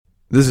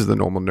This is the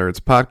Normal Nerds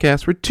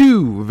podcast where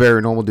two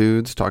very normal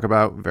dudes talk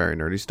about very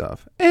nerdy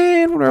stuff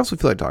and what else we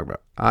feel like talking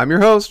about. I'm your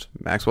host,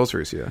 Maxwell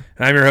Ceresia.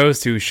 And I'm your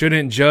host who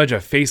shouldn't judge a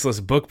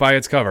faceless book by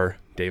its cover,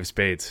 Dave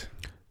Spades.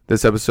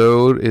 This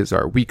episode is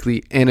our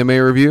weekly anime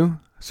review,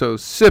 so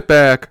sit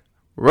back,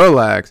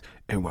 relax,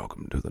 and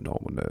welcome to the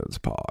Normal Nerds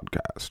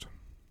podcast.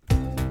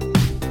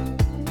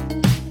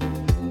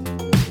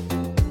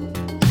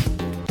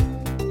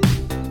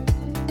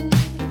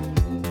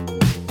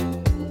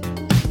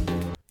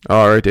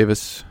 All right,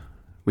 Davis.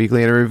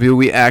 Weekly anime review.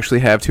 We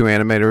actually have two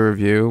anime to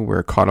review.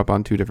 We're caught up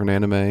on two different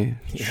anime.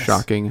 Yes.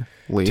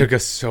 Shockingly. Took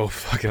us so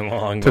fucking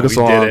long. Took us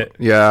we long. Did it.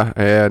 Yeah,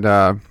 and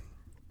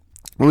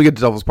when we get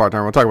to Devil's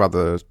Part-Time, we'll talk about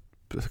the...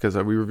 Because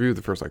we reviewed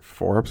the first,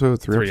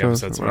 three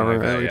episodes, whatever.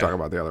 Like that, and we yeah. talk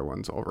about the other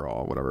ones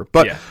overall, whatever.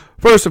 But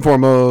first and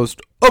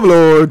foremost,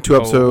 Overlord, two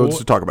episodes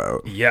to talk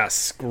about.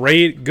 Yes,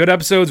 great. Good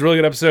episodes, really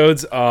good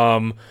episodes.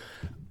 I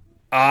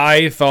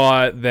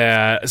thought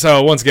that...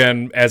 So, once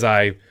again, as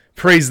I...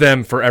 praise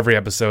them for every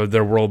episode.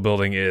 Their world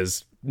building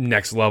is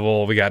next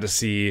level. We got to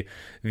see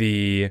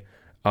the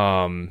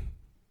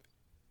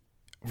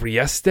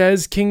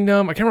Riestes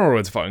Kingdom. I can't remember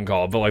what it's fucking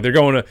called, but they're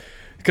going to,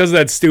 because of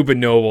that stupid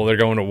noble, they're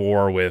going to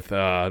war with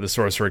the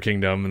Sorcerer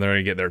Kingdom, and they're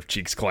going to get their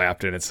cheeks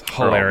clapped, and it's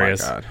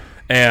hilarious. Oh my God.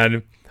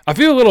 And I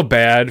feel a little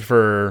bad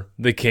for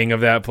the king of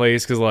that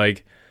place, because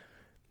he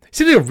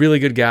seems like a really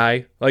good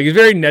guy. He's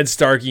very Ned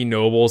Starky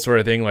noble sort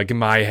of thing. In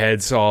my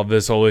head, solve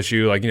this whole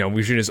issue.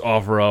 We should just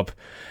offer up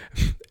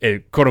a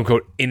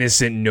quote-unquote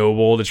innocent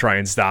noble to try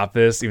and stop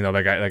this, even though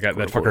that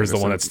fucker is the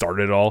one that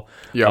started it all.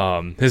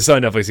 Yep. His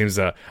son definitely seems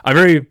to... I'm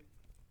very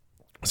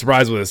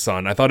surprised with his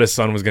son. I thought his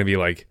son was going to be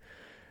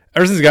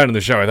ever since he got into the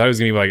show, I thought he was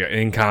going to be an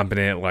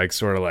incompetent,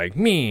 sort of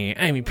me,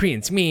 I'm a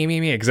prince, me,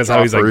 because that's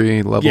how he's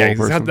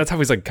that's how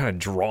he's kind of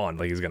drawn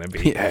he's going to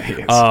be. Yeah, he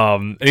is.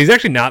 And he's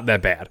actually not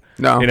that bad.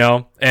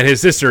 No. And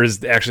his sister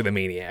is actually the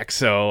maniac,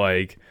 so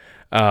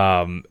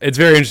it's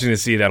very interesting to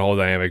see that whole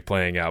dynamic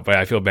playing out, but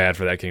I feel bad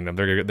for that kingdom.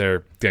 They're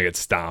gonna get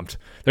stomped.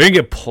 They're gonna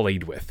get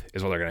played with,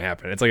 is what they're gonna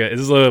happen. It's this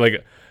is literally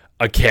like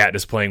a cat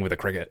just playing with a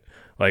cricket.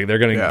 They're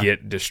gonna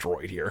get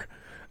destroyed here.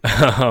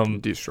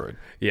 Destroyed.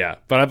 Yeah,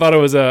 but I thought it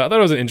was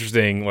an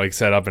interesting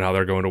setup and how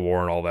they're going to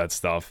war and all that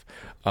stuff.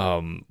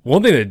 One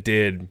thing that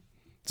did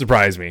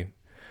surprise me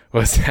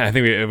was I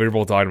think we were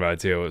both talking about it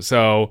too.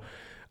 So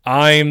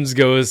Imes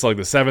goes to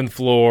the 7th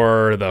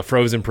floor, the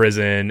frozen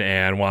prison,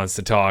 and wants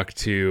to talk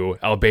to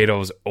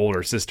Albedo's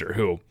older sister,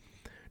 who,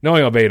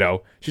 knowing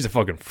Albedo, she's a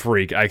fucking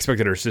freak. I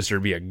expected her sister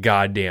to be a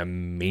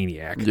goddamn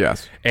maniac.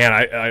 Yes. And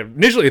I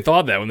initially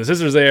thought that when the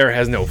sister's there,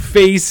 has no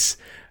face.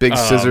 Big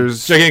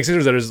scissors. Gigantic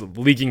scissors that is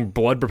leaking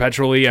blood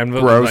perpetually. And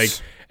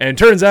gross. And it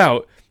turns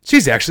out,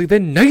 she's actually the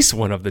nice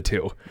one of the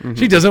two. Mm-hmm.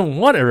 She doesn't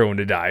want everyone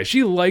to die.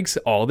 She likes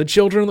all the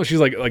children. She's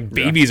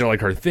babies are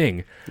her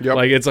thing. Yep.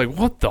 It's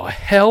what the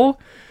hell?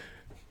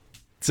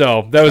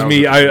 So that was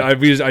me.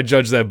 I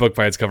judged that book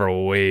by its cover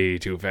way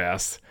too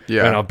fast.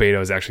 Yeah. And Albedo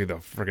is actually the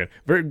freaking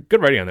very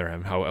good writing on there.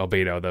 How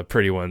Albedo, the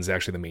pretty one, is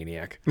actually the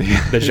maniac,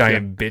 the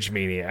giant bitch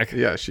maniac.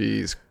 Yeah,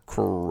 she's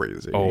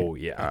crazy. Oh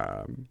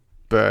yeah.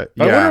 But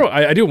yeah,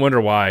 I do wonder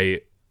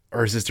why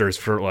her sister is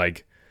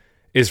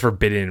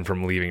forbidden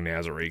from leaving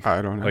Nazarick.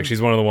 I don't know.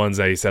 She's one of the ones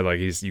that he said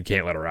you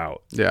can't let her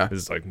out. Yeah.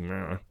 It's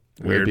nah.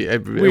 Weird.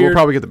 We'll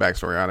probably get the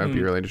backstory on it. It'd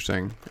be really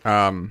interesting.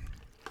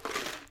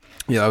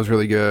 Yeah, that was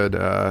really good.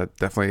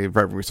 Definitely,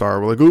 right when we saw her,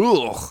 we're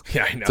ugh.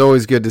 Yeah, I know. It's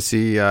always good to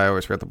see. I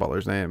always forget the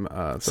butler's name.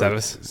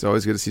 Sevis. It's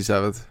always good to see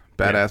Sevis.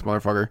 Badass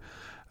motherfucker.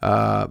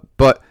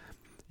 But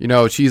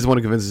she's the one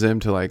who convinces him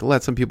to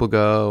let some people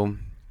go.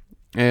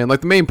 And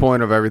the main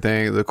point of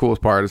everything, the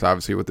coolest part is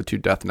obviously with the two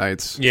Death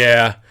Knights.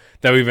 Yeah,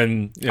 that we've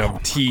been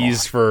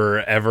teased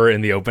forever in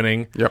the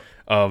opening. Yep.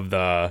 Of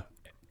the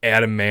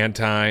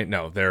adamantine.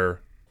 No, they're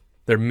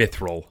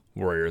mithril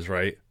warriors,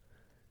 right?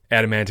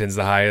 Adamantine's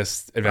the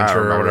highest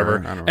adventurer or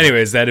whatever.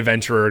 Anyways, that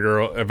adventure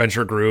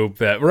group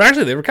they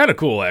were kind of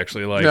cool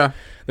actually.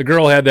 The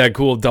girl had that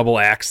cool double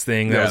axe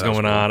thing that was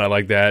going on. I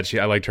like that.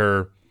 I liked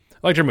her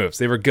moves.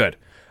 They were good.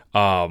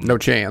 No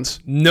chance.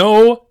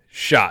 No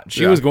shot.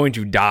 She was going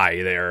to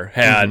die there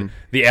had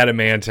the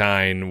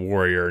adamantine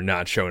warrior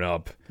not shown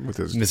up with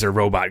his Mr.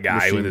 Robot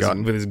guy with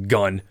his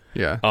gun.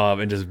 Yeah.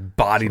 And just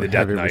body the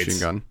Death Knights. Machine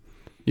gun.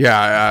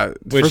 Yeah,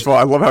 first of all,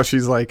 I love how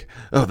she's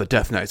the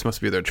Death Knights must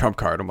be their trump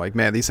card. I'm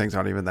man, these things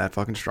aren't even that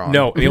fucking strong.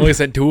 No, he only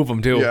sent 2 of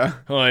them, too. Yeah.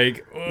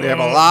 They have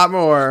a lot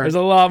more. There's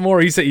a lot more.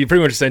 He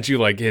pretty much sent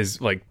you, his,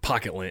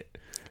 pocket lint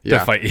to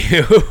fight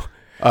you.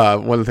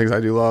 One of the things I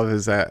do love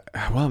is that,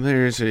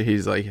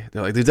 he's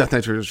they're the Death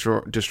Knights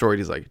were destroyed.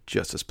 He's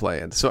just as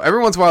planned. So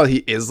every once in a while, he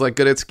is,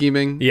 good at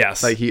scheming.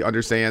 Yes. He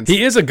understands.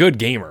 He is a good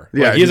gamer.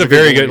 Yeah. He is a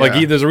very good,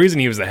 there's a reason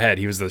he was the head.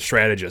 He was the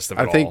strategist of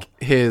it all. I think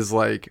his,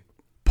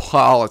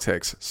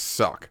 politics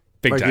suck.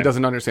 Big time. He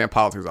doesn't understand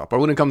politics at all. But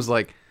when it comes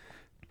to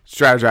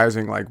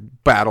strategizing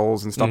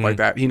battles and stuff like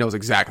that, he knows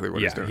exactly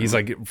what he's doing. He's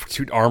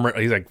armor.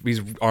 He's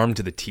armed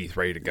to the teeth,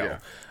 ready to go. Yeah.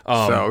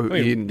 So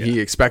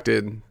he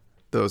expected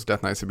those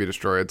Death Knights to be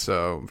destroyed.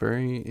 So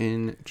very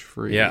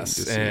intriguing.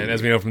 Yes, and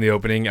as we know from the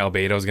opening,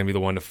 Albedo is going to be the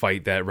one to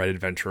fight that Red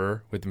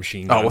Adventurer with the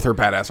machine gun. Oh, with her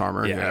badass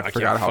armor. Yeah, I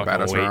forgot how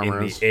badass her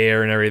armor in is. the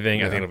air and everything.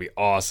 Yeah. I think it'll be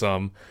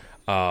awesome.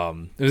 It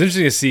was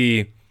interesting to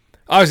see.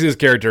 Obviously, this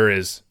character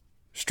is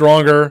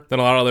stronger than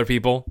a lot of other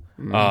people.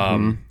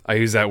 I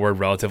use that word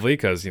relatively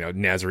because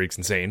Nazarique's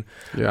insane.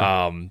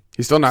 Yeah,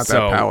 he's still not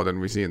that paladin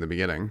we see in the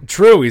beginning.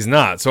 True, he's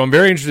not. So I'm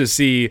very interested to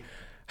see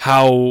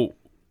how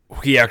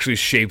he actually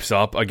shapes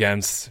up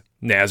against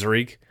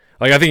Nazarique.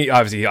 Like I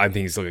think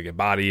he's still gonna get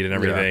bodied and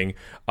everything.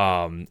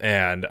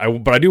 Yeah.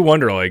 But I do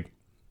wonder, like,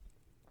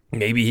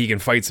 maybe he can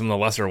fight some of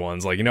the lesser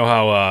ones. Like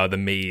how the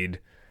maid.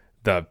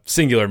 The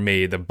singular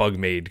maid, the bug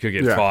maid, could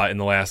get fought in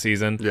the last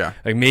season. Yeah,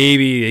 like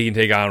maybe he can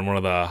take on one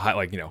of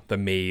the the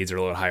maids are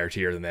a little higher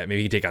tier than that.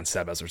 Maybe he can take on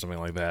Sebas or something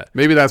like that.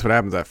 Maybe that's what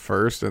happens at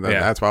first, and then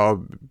that's why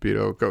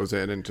Albedo goes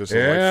in and just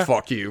like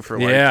fuck you for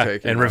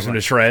taking and rips him to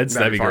shreds.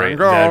 That'd be great.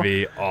 That'd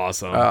be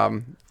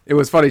awesome. It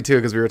was funny too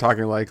because we were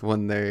talking like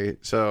when they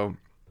well,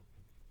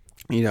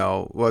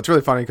 it's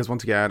really funny because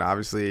once again,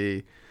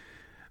 obviously.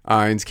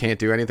 Ainz can't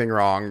do anything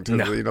wrong to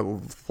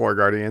the four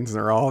guardians, and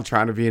they're all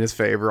trying to be in his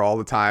favor all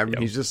the time. Yep.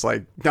 He's just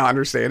like not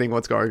understanding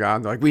what's going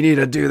on. They're like, we need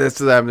to do this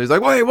to them. And he's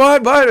like, wait,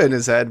 what in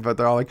his head? But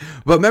they're all like,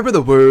 but remember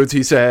the words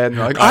he said? And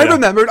they're like, I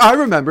remembered.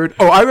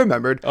 Oh, I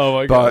remembered. Oh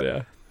my god,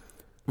 yeah.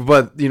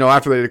 But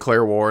after they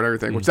declare war and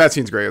everything, which that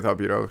scene's great with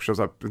Albedo shows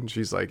up and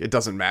she's like, it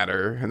doesn't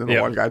matter. And then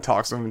the one guy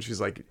talks to him and she's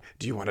like,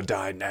 do you want to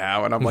die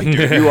now? And I'm like,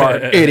 dude, you are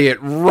an idiot.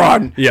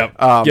 Run. Yep.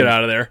 Get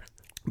out of there.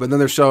 But then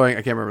they're showing, I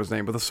can't remember his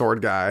name, but the sword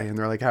guy, and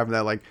they're like having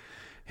that like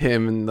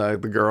him and the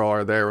girl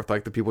are there with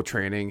like the people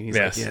training. He's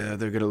like, yeah,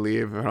 they're gonna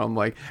leave, and I'm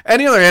like,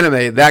 any other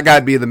anime, that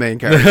guy'd be the main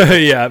character.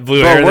 Yeah,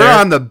 blue but hair. We're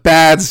on the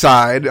bad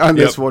side on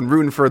this one,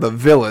 rooting for the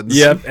villains.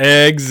 Yep,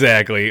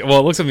 exactly. Well,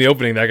 it looks like in the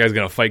opening that guy's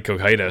gonna fight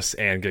Cocytus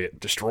and get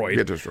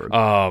destroyed.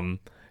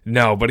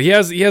 No, but he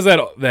has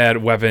that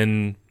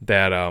weapon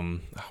that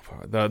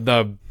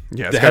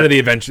the head of the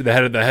adventure,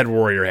 the head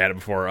warrior had it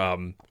before.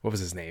 What was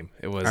his name?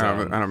 It was I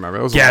don't remember.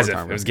 It was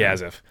Gazif. It was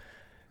Gazif.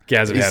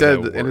 Gazif. He said,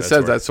 and it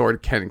says that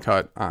sword can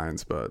cut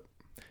Ainz, but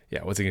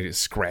what's he gonna do?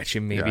 Scratch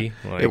him, maybe.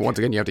 Yeah. Once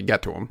again, you have to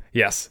get to him.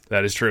 Yes,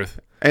 that is truth.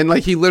 And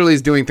like he literally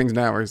is doing things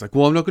now where he's like,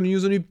 well, I'm not going to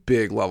use any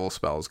big level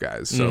spells,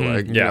 guys. So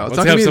like, it's not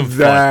going to be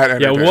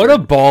that. Yeah, what a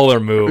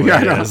baller move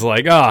it is.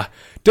 Like,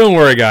 don't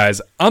worry,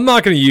 guys. I'm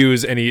not going to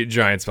use any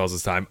giant spells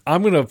this time.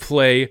 I'm going to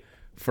play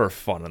for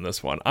fun on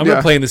this one. I'm going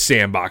to play in the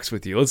sandbox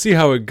with you. Let's see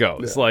how it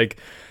goes. Yeah. Like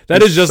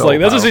that is just so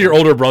that's just your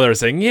older brother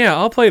saying, yeah,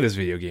 I'll play this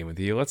video game with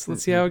you. Let's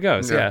see how it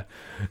goes. Yeah.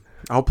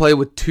 I'll play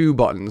with 2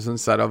 buttons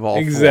instead of all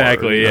 4.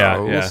 Exactly.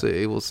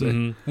 We'll see.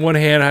 Mm-hmm. One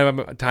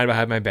hand tied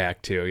behind my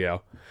back too. Yeah.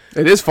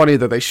 It is funny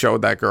that they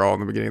showed that girl in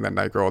the beginning, that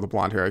night girl with the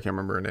blonde hair. I can't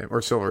remember her name,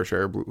 or silver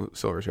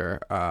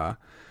hair.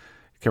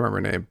 Can't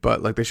remember her name,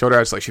 but like they showed her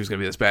as like she was gonna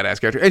be this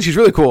badass character, and she's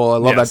really cool. I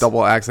love that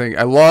double axe thing.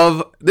 I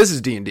love this is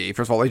D&D.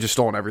 First of all, they just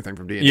stolen everything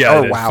from D&D. Yeah,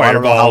 wow,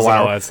 fireballs and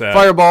all that stuff.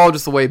 Fireball,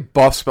 just the way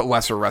buffs, but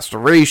lesser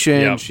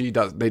restoration.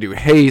 Yep. They do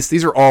haste.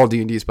 These are all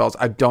D&D spells.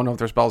 I don't know if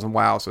they're spells in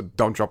WoW, so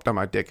don't jump down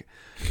my dick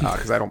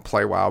because I don't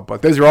play WoW.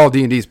 But these are all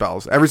D&D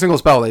spells. Every single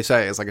spell they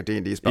say is like a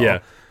D&D spell. Yeah.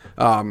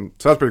 So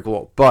that's pretty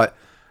cool. But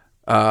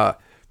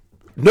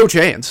no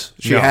chance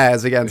she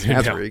has against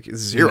Nazarique.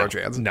 Zero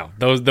chance. No,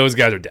 those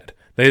guys are dead.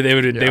 They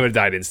would have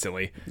died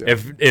instantly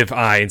if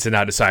Ainz had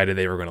not decided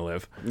they were going to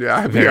live.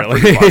 Yeah, apparently.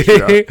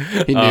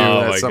 He knew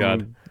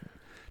that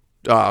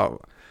some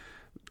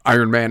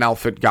Iron Man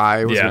outfit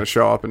guy was going to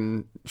show up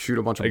and shoot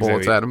a bunch of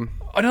bullets at him.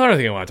 Another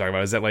thing I want to talk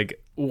about is that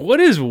like, what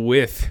is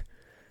with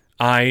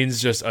Ainz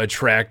just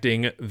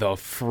attracting the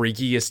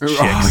freakiest chicks?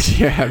 Oh,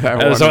 yeah,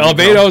 that one. So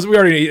Albedo's,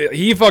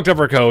 he fucked up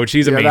her coach.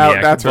 He's a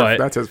maniac. That's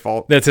his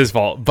fault. That's his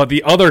fault. But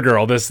the other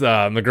girl,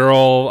 the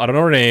girl, I don't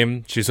know her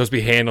name. She's supposed to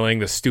be handling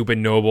the stupid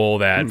noble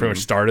that pretty much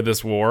started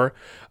this war.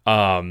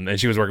 And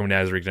she was working with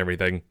Nazarique and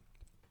everything.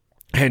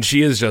 And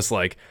she is just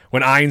like,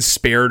 when Ainz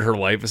spared her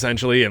life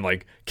essentially and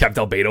like kept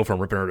Albedo from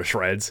ripping her to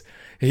shreds,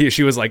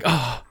 she was like,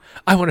 oh,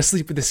 I want to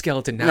sleep with the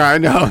skeleton now. I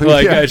know.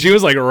 Like she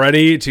was like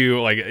ready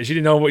to like. She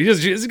didn't know what.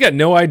 She's got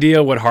no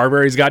idea what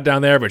hardware he's got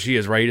down there, but she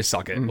is ready to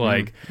suck it. Mm-hmm.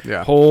 Like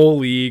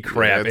holy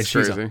crap! And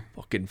she's a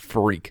fucking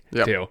freak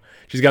too.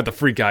 She's got the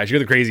freak eyes. She's got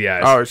the crazy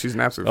eyes. Oh, she's an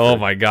absolute freak. Oh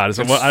my god!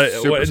 So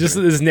just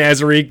this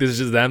Nazarique. This is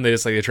just them. They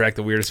just like attract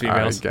the weirdest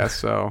females. I guess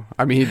so.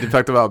 I mean,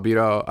 Detective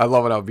Albedo. I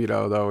love it,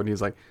 Albedo though, and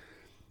he's like,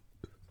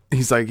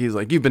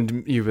 you've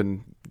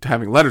been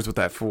having letters with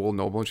that fool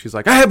noble, and she's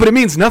like, but it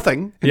means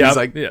nothing. And he's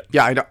like,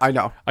 I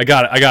know. I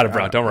got it,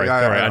 bro. Don't worry.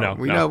 I know.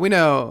 We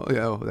know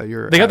that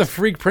you're. They got the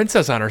freak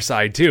princess on her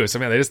side too. So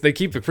man, they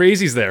keep the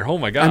crazies there. Oh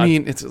my god. I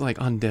mean, it's like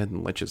undead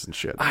and liches and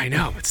shit. I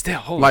know, but still,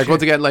 holy like shit.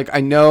 Once again, like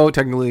I know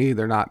technically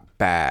they're not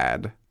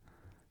bad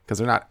because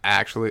they're not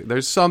actually.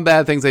 There's some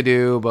bad things they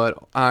do,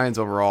 but Ainz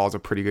overall is a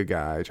pretty good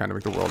guy, trying to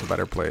make the world a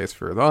better place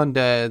for the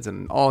undeads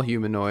and all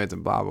humanoids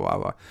and blah blah blah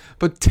blah.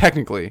 But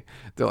technically,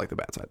 they're like the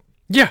bad side.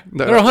 Yeah,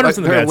 they're 100%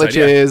 the they're bad side.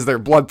 Yeah. liches. They're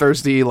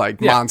bloodthirsty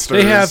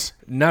monsters. They have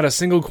not a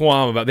single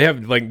qualm about.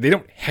 They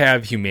don't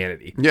have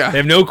humanity. Yeah. They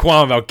have no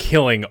qualm about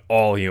killing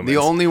all humans. The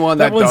only one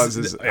that does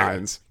is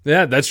Hines.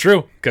 Yeah, that's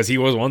true because he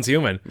was once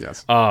human.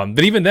 Yes.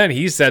 But even then,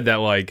 he said that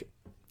like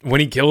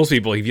when he kills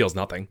people, he feels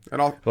nothing.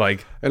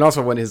 And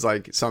also when his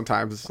like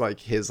sometimes like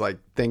his like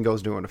thing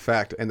goes to an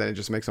effect, and then it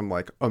just makes him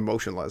like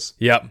emotionless.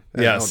 Yep.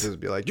 And Yes. he'll just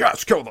be like,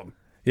 yes, kill them.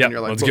 Yeah,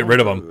 like, let's get rid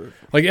of them.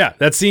 Like, yeah,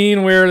 that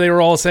scene where they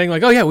were all saying,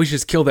 like, oh, yeah, we should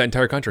just kill that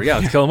entire country. Yeah,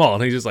 let's kill them all.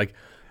 And he's just like,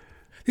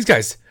 these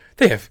guys,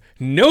 they have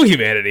no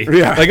humanity.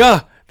 Yeah.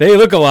 Like, they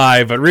look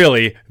alive, but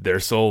really, they're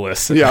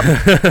soulless. Yeah.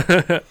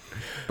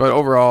 But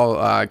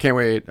overall, can't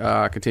wait.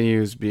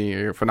 Continues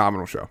being a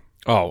phenomenal show.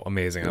 Oh,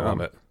 amazing. I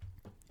love it.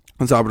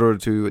 Let's hop over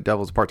to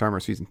Devil's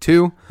Part-Timer Season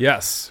 2.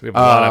 Yes, we have a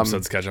lot of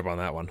episodes to catch up on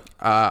that one.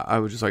 I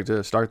would just like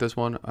to start this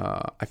one.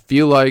 I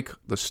feel like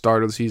the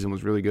start of the season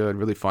was really good,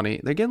 really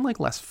funny. They're getting like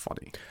less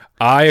funny.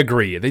 I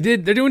agree. They're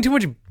doing too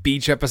much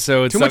beach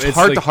episodes. Too much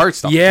heart-to-heart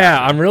stuff. Yeah,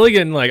 I'm really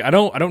getting like I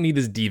don't need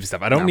this deep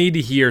stuff. I don't need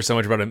to hear so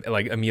much about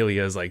like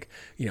Amelia's like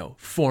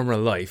former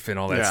life and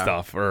all that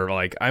stuff. Or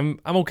like I'm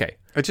okay.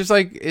 It's just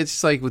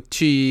like with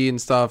Chi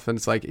and stuff, and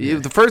it's like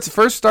the first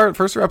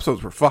three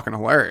episodes were fucking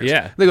hilarious.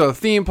 Yeah, they go to the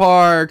theme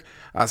park.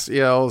 It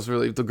was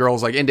really the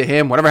girl's like into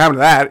him. Whatever happened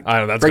to that? I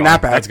know that's bring gone.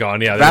 that back. That's gone.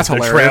 Yeah, that's they're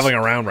hilarious. traveling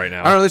around right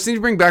now. I don't know. They need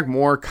to bring back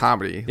more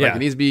comedy. Like, it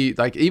needs to be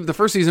like even the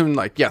first season.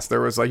 Like yes,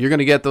 there was like you're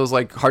gonna get those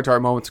like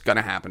heart-to-heart moments.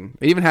 Gonna happen.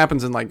 It even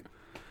happens in like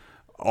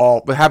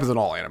it happens in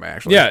all anime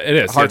actually. Yeah, it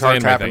is.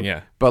 Heart-to-hearts happen. Thing,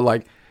 yeah, but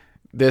like.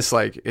 This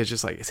like it's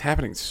just like it's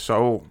happening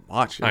so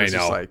much. It's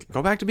just like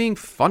go back to being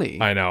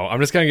funny. I know. I'm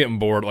just kind of getting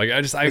bored. Like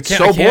it's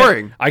so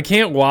boring. I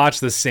can't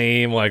watch the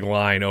same like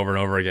line over and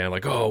over again.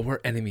 Like we're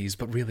enemies,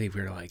 but really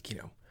we're like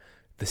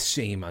the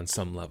same on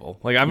some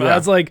level. Like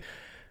that's like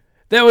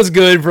that was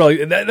good for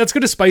like that's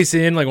good to spice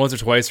in like once or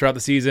twice throughout the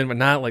season, but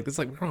not like it's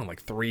like we're on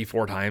like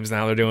 3-4 times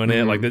now they're doing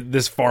it. Like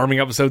this farming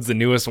episode's the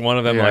newest one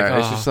of them. Yeah,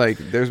 it's just like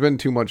there's been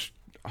too much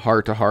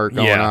heart to heart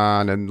going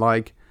on, and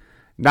like.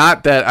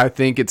 Not that I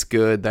think it's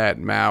good that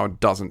Mao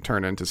doesn't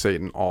turn into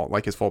Satan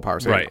his full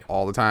power Satan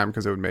all the time,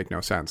 because it would make no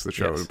sense. The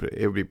show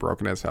it would be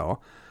broken as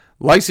hell.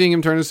 Like seeing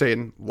him turn to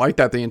Satan, like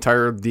that the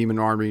entire demon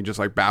army just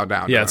like bowed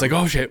down. Yeah, it's like,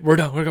 oh shit, we're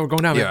done. We're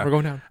going down. Yeah. We're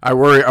going down. I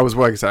was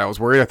like I said, I was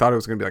worried. I thought it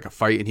was going to be like a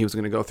fight, and he was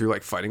going to go through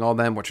like fighting all of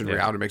them, which in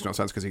reality makes no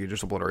sense because he could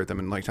just obliterate them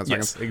in like 10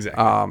 seconds.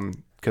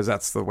 Exactly. Because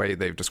that's the way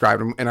they've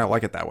described him, and I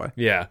like it that way.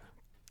 Yeah.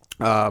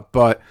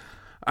 But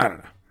I don't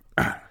know.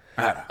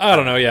 I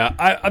don't know. Yeah,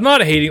 I'm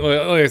not hating. Like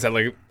I said,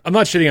 like I'm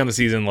not shitting on the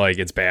season. Like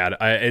it's bad.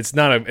 It's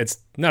not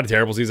a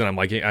terrible season.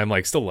 I'm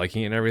like still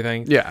liking it and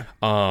everything. Yeah.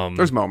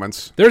 There's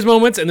moments. And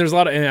there's a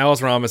lot of. And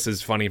Alice Ramos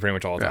is funny pretty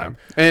much all the time.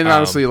 And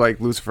honestly,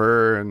 like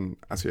Lucifer and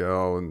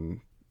Asiel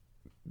and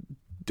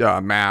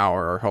Mao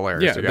are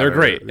hilarious. Yeah, together. they're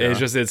great. Yeah.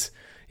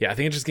 I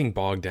think it's just getting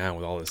bogged down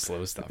with all this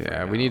slow stuff.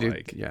 Yeah, right we now.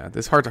 need to.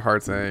 This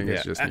heart-to-heart thing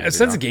is just.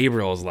 Since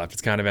Gabriel has left,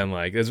 it's kind of been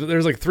like there's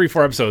like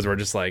 3-4 episodes where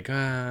just like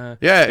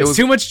it was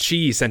too much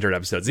Chi centered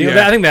episodes.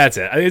 I think that's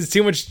it. It's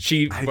too much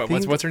Chi.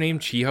 What's her name?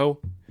 Chiho.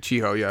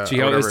 Chiho, yeah.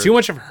 Chiho. There's too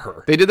much of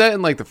her. They did that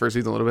in like the first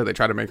season a little bit. They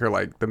tried to make her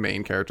like the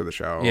main character of the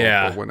show.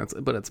 Yeah.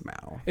 But it's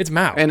Mao. It's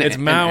Mao. It's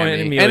Mao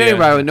and Emilia. And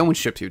anybody, no one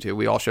ships you two.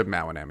 We all ship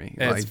Mao and Emmy.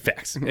 It's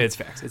facts. It's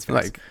facts. It's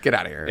facts. Like, get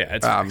out of here. Yeah,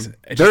 it's facts.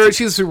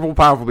 She's a super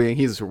powerful being.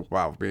 He's a super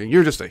powerful being.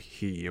 You're just a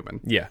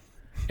human. Yeah.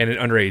 And an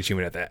underage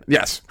human at that.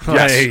 Yes.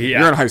 Yes.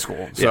 You're in high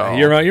school. So.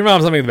 Yeah, your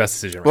mom's making the best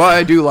decision. Well,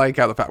 I do like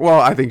how the fact. Well,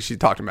 I think she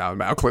talked to Mao, and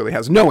Mao clearly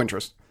has no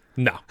interest.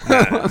 No.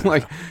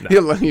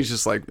 He's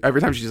just like every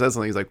time she says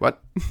something, he's like,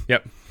 "What?"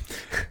 Yep.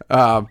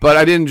 But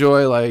I did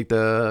enjoy like they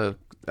are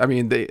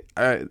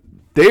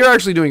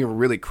actually doing a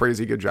really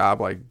crazy good job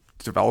like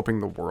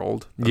developing the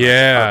world.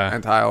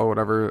 Antile,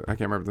 whatever, I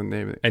can't remember the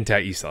name.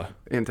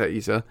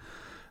 Antaisa.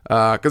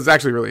 Because it's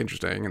actually really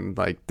interesting, and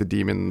like the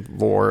demon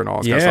lore and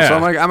all this kind of stuff. So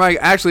I'm like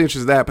actually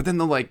interested in that. But then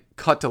they'll like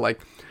cut to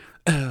like,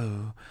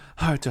 oh,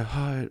 heart to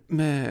heart,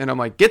 man, and I'm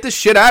like, get this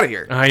shit out of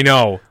here. I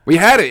know. We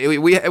had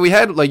it. We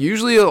had like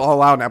usually I'll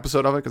allow an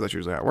episode of it because that's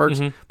usually how it works.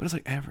 But it's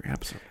like every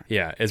episode.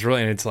 Yeah, it's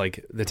really, and it's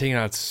like they're taking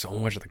out so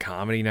much of the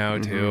comedy now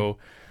too.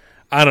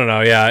 I don't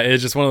know. Yeah,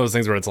 it's just one of those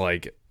things where it's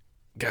like,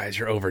 guys,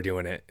 you're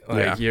overdoing it.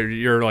 Like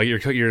you're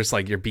just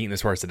like you're beating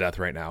this horse to death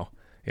right now.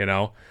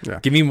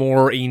 Give me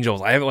more angels.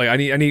 I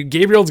need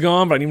Gabriel's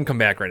gone, but I need him to come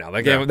back right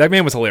now. That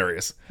man was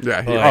hilarious.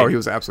 Yeah, he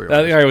was absolutely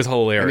hilarious. That guy was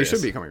hilarious. And he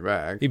should be coming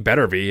back. He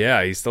better be.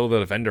 Yeah, he's still the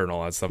defender and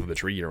all that stuff of the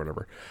tree or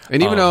whatever.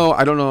 And even though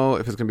I don't know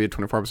if it's gonna be a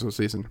 24 episode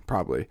season,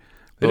 probably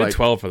they did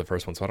 12 for the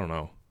first one, so I don't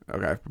know.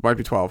 Okay, it might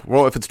be 12.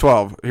 Well, if it's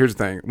 12, here's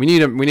the thing: we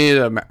need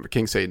a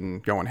King Satan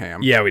going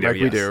ham. Yeah, we do.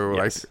 We do.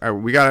 Yes. Like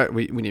we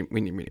need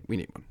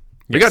one.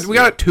 Yes. We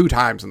got it 2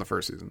 times in the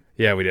first season.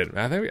 Yeah, we did.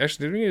 I think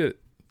actually did we need it?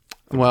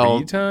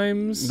 3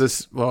 times.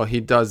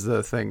 He does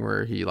the thing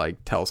where he like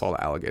tells all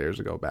the alligators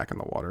to go back in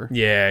the water.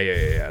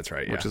 Yeah, that's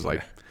right. Which is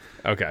like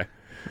okay,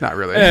 not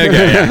really.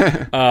 Okay,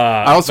 yeah.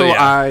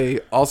 I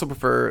also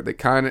prefer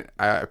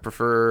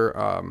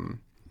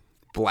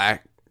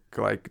black,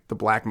 like the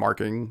black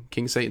marking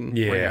King Satan.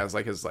 Yeah, where he has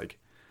like his like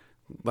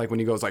like when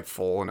he goes like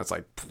full and it's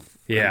like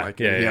Yeah, like,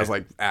 yeah, he yeah. has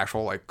like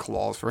actual like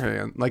claws for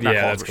hand, like not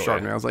Yeah, claws that's for cool,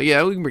 shark. yeah. I was like,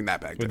 yeah, we can bring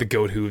that back with too. the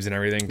goat hooves and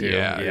everything too.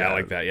 Yeah, I yeah.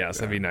 like that. Yes,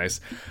 that'd be nice.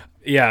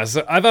 Yeah,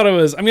 so I thought it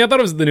was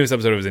the newest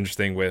episode was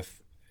interesting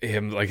with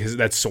him, like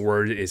that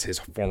sword is his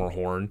former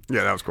horn.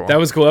 Yeah, that was cool. That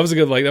was cool. That was a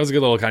good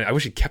little kind of, I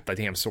wish he kept that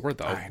damn sword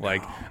though. I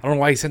don't know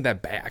why he sent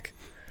that back.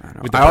 I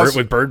know.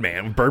 With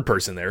Birdman, with Bird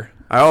Person there.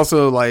 I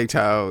also liked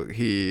how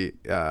he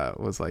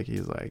was like,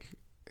 he's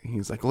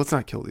like, let's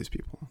not kill these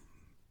people.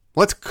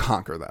 Let's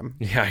conquer them.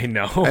 Yeah, I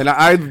know. And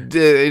I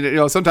did, you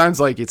know, sometimes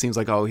like it seems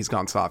like, oh, he's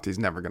gone soft. He's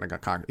never going to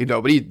conquer, you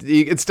know, but he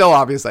it's still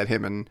obvious that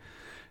him and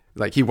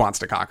like he wants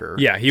to conquer.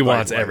 Yeah, he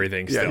wants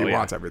everything. Yeah, still, he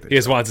wants everything. He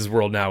just wants his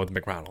world now with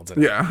McDonald's.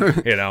 In it,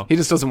 Yeah. you know, he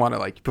just doesn't want to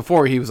like,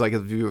 before he was like,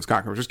 his view was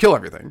conquer, just kill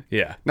everything.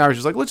 yeah. Now he's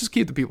just like, let's just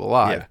keep the people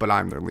alive, Yeah. but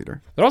I'm their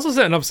leader. They're also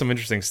setting up some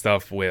interesting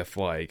stuff with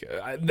like.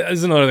 This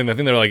is another thing. I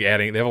think they're like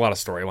adding. They have a lot of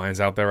storylines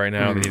out there right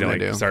now. They need to they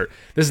do. like start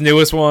this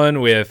newest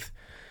one with.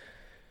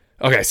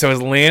 Okay, so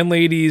his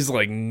landlady's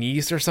like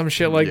niece or some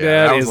shit like Yeah,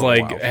 that that was is a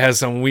little like wild. has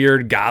some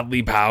weird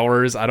godly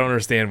powers. I don't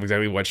understand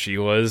exactly what she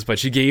was, but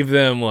she gave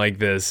them like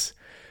this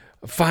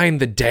find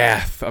the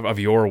death of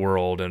your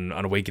world and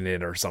awaken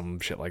it or some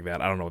shit like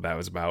that. I don't know what that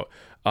was about.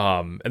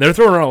 And they're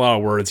throwing around a lot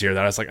of words here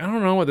that I was like, I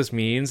don't know what this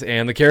means.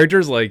 And the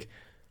characters like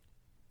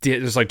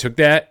just like took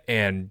that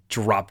and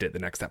dropped it the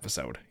next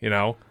episode. You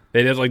know,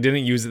 they just like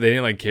didn't use it. They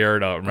didn't like care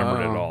to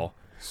remember it at all.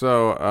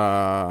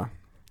 So,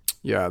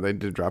 yeah, they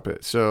did drop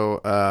it.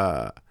 So,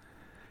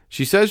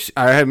 she says,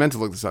 I had meant to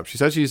look this up. She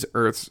says she's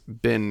Earth's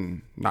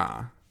Bin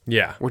Na,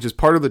 Yeah. which is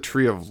part of the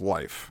Tree of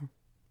Life.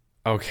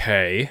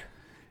 Okay.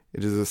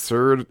 It is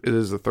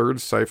the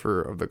third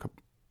cipher of the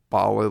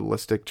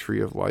Kabbalistic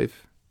Tree of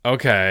Life.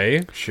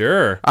 Okay.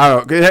 Sure. I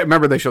don't know.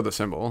 Remember they showed the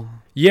symbol.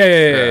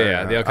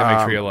 Yeah. The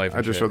alchemic tree of life.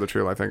 I just showed the Tree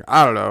of Life thing.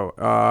 I don't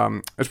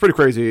know. It's pretty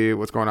crazy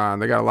what's going on.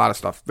 They got a lot of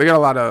stuff. They got a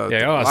lot of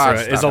Is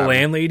the happening.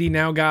 landlady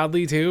now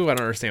godly too? I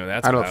don't understand what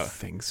that's I don't about.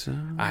 think so.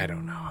 I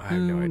don't know. I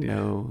have no idea.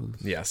 No.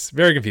 Yes.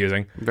 Very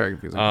confusing. Very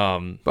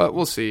confusing. But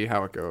we'll see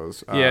how it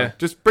goes. Yeah.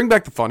 Just bring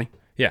back the funny.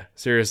 Yeah.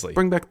 Seriously.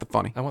 Bring back the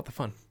funny. I want the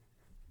fun.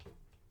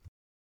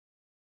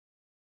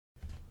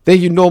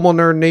 Thank you, Normal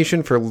Nerd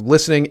Nation, for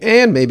listening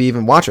and maybe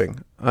even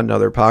watching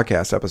another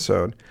podcast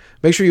episode.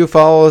 Make sure you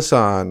follow us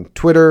on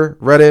Twitter,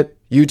 Reddit,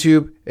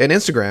 YouTube, and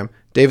Instagram.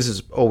 Davis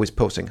is always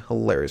posting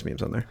hilarious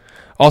memes on there.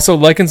 Also,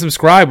 like and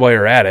subscribe while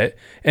you're at it,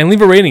 and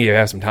leave a rating if you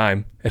have some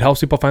time. It helps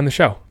people find the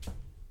show.